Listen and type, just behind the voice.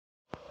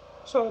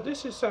So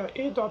this is an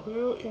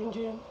EW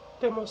engine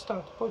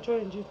thermostat,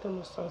 Peugeot engine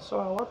thermostat. So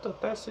I want to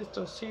test it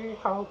to see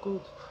how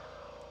good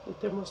the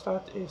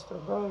thermostat is, to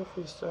know if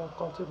it's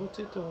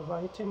contributing to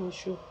overheating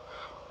issue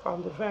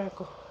on the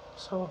vehicle.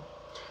 So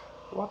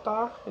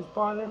water is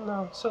boiling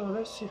now, so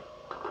let's see.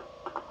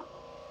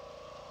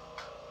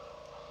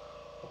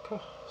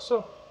 Okay,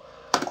 so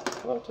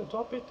I'm going to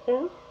drop it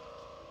in.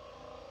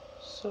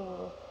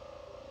 So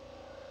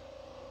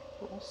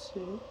let's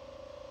see.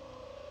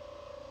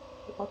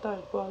 The water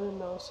is boiling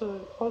now, so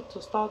it ought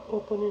to start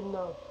opening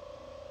now.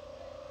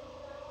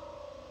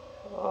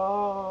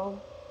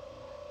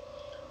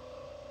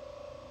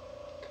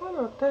 Kind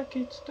of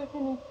taking it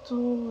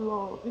too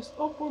long. It's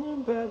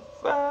opening very,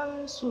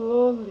 very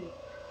slowly.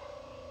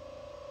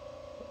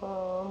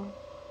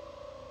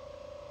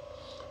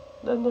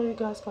 Don't know you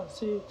guys can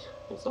see it.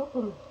 It's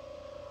opening.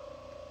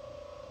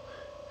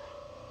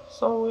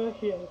 Somewhere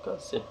here you can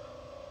see.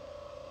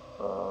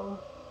 I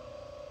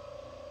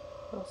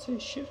see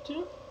it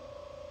shifting,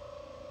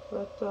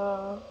 but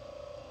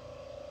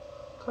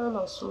kind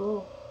of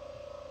slow.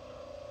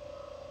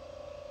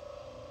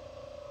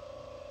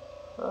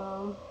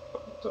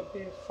 To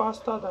be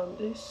faster than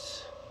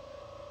this.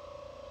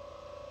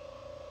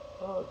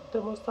 The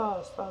thermostat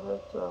has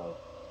started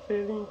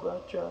failing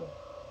gradually.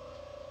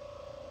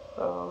 I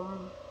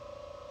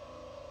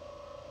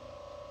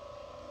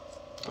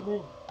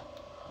mean,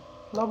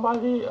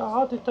 normally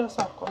how the tests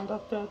are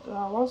conducted,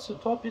 once you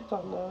drop it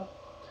on, you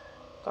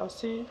can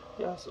see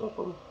it has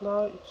opened.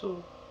 Now it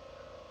will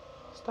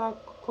start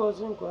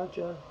closing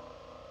gradually.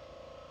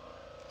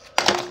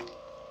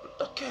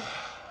 Okay.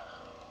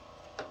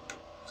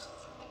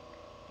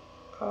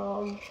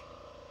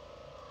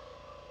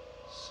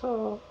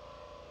 So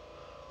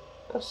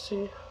let's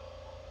see.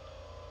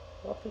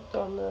 Drop it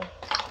on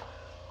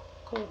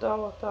cool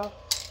down water.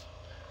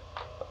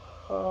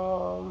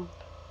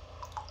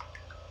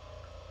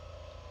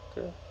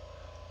 Okay,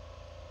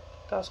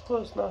 that's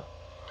closed now.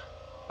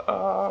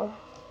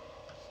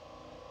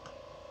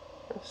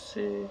 Let's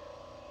see.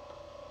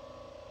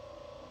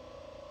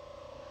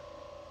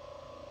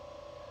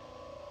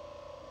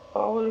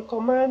 I will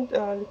recommend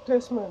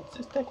replacement.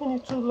 It's taking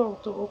it too long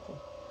to open.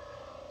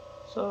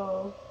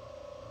 So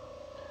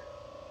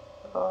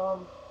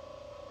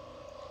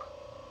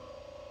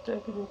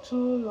taking it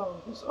too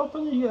long. It's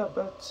opening here,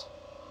 but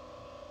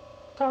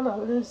kind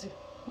of lazy.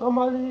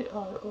 Normally, it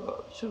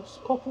should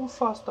open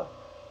faster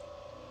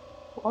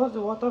once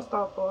the water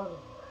starts boiling.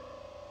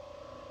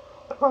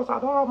 Of course, I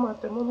don't have my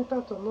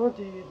thermometer to know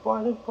the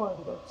boiling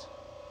point, but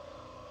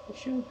it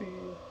should be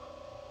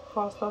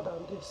faster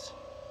than this.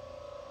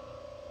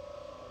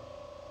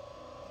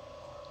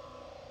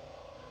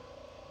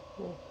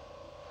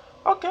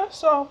 Okay,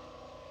 so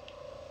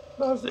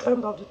that's the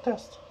end of the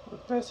test.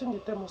 Replacing the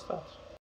thermostat.